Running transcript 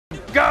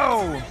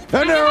Go!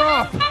 And they're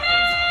off.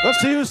 Let's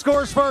see who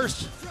scores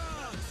first.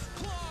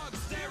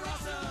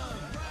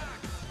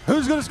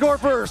 Who's going to score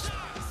first?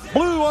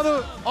 Blue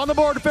on the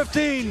board,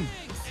 15.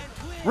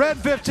 Red,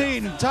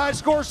 15. Tied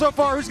score so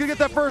far. Who's going to get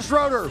that first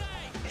rotor?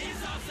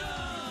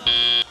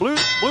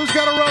 Blue's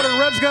got a rotor.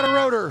 Red's got a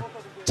rotor.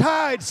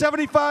 Tied,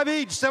 75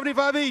 each.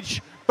 75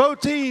 each.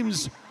 Both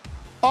teams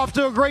off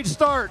to a great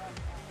start.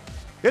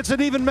 It's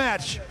an even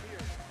match.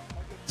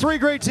 3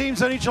 great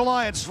teams on each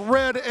alliance,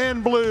 red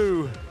and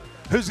blue.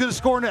 Who's going to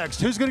score next?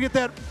 Who's going to get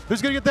that?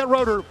 Who's going to get that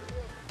rotor?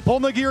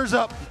 Pulling the gears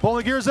up. Pulling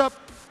the gears up.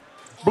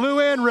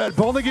 Blue and red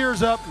pulling the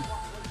gears up.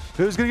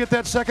 Who's going to get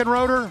that second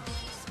rotor?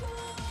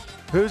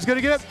 Who's going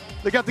to get it?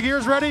 They got the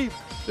gears ready.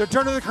 They're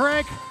turning the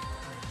crank.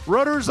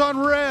 Rotors on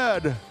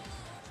red.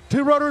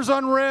 2 rotors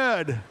on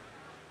red.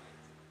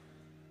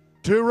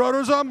 2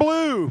 rotors on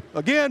blue.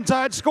 Again,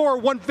 tied score,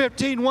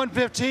 115,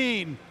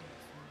 115.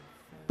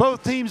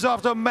 Both teams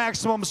off to a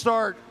maximum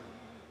start.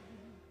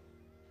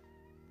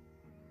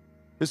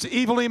 It's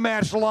evenly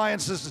matched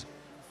alliances.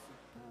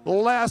 The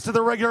last of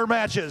the regular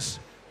matches.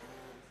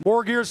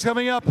 More gears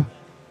coming up.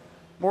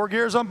 More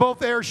gears on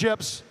both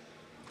airships.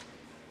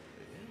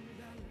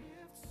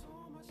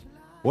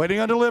 Waiting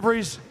on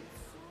deliveries.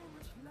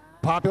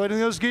 Populating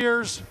those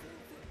gears.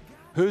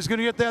 Who's going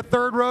to get that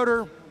third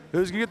rotor?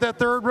 Who's going to get that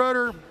third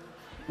rotor?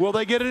 Will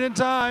they get it in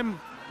time?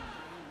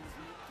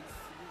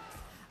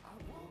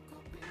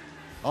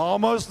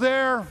 Almost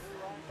there.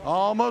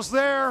 Almost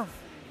there.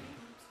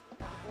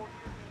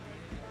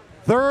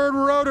 Third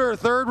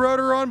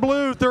rotor on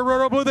blue. Third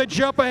rotor on blue. They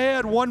jump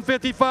ahead,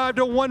 155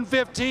 to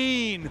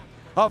 115.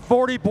 A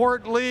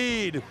 40-point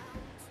lead.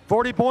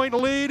 40-point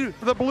lead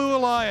for the Blue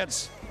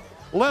Alliance.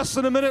 Less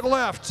than a minute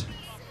left.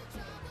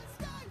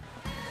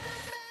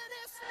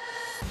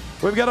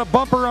 We've got a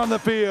bumper on the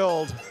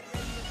field.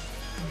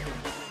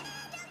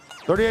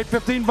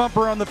 38-15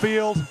 bumper on the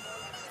field.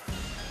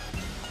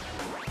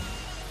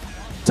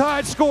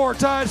 Tied score,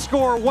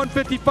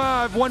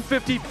 155,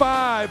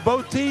 155.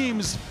 Both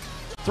teams,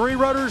 3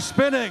 rotors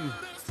spinning.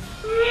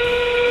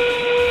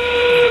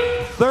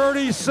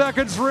 30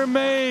 seconds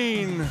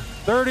remain.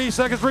 30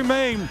 seconds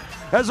remain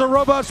as the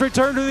robots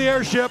return to the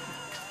airship.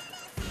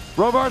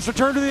 Robots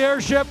return to the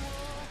airship.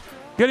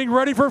 Getting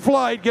ready for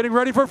flight, getting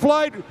ready for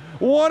flight.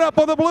 One up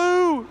on the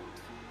blue.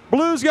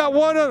 Blue's got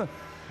one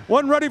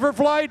ready for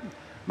flight.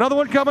 Another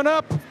one coming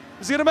up.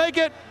 Is he gonna make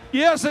it?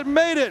 Yes, it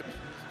made it.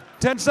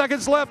 10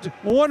 seconds left.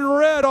 1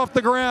 red off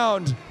the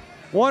ground.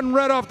 1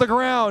 red off the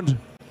ground.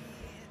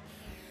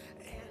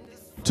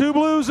 2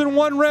 blues and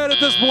 1 red at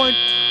this point.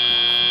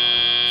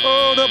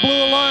 Oh, the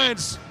Blue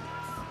Alliance.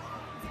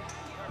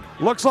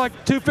 Looks like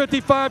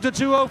 255 to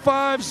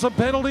 205. Some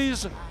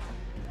penalties.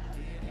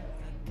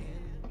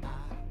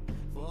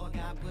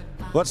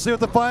 Let's see what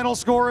the final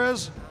score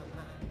is.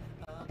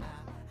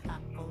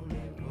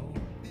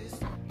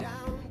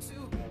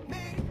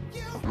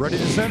 Ready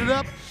to send it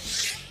up?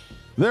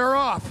 They're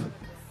off.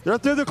 They're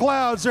through the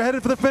clouds. They're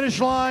headed for the finish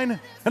line.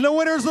 And the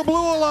winner's the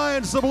Blue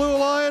Alliance. The Blue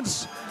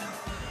Alliance.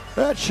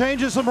 That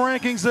changes some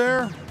rankings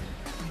there.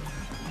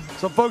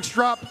 Some folks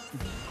drop.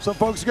 Some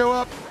folks go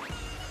up.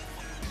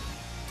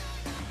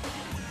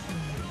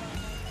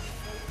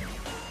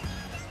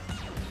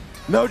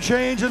 No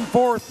change in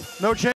 4th. No change.